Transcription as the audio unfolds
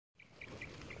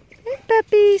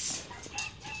puppies.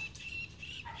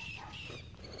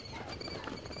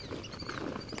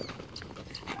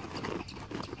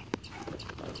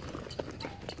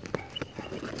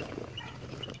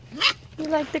 You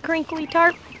like the crinkly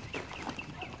tarp?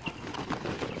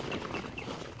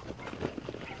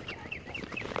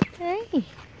 Hey.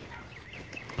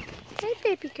 Hey,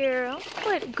 baby girl.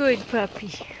 What a good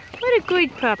puppy. What a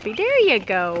good puppy. There you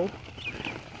go.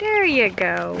 There you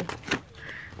go.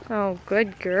 Oh,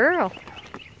 good girl.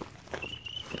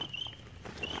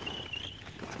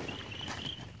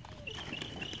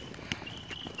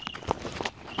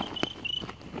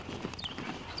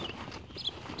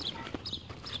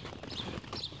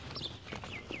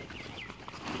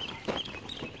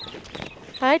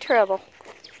 Hi, Trouble.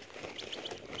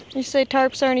 You say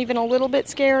tarps aren't even a little bit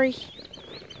scary?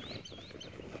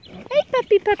 Hey,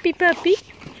 puppy, puppy, puppy.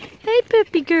 Hey,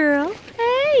 puppy girl.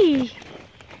 Hey.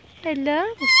 Hello.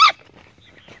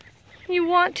 You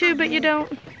want to, but you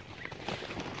don't.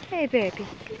 Hey, baby.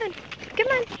 Come on. Come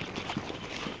on.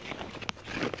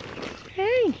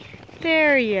 Hey.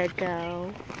 There you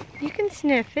go. You can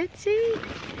sniff it, see?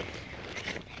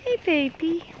 Hey,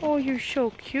 baby. Oh, you're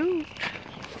so cute.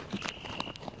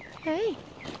 Hey.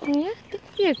 Yeah, there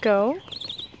you go.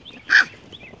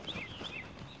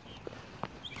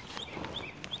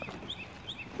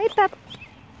 Hey, pup.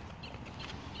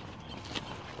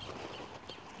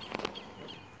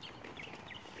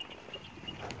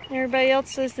 Everybody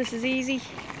else says this is easy.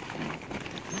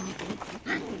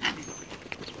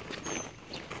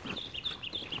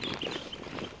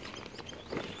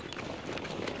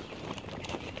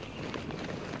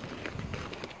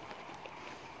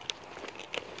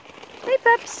 Hey,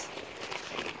 pups.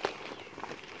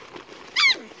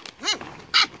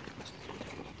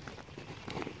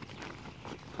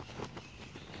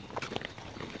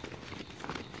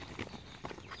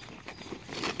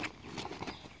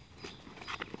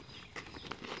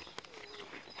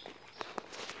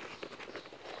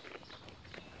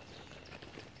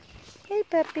 Hey,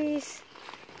 puppies.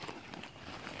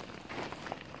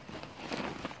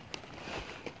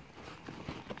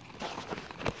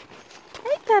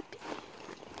 Hey, puppy.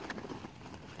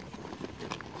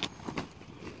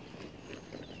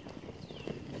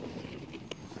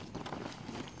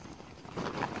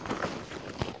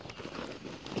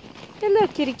 Hello,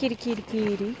 kitty, kitty, kitty,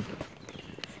 kitty.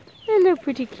 Hello,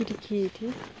 pretty kitty,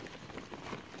 kitty.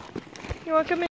 You want to come in?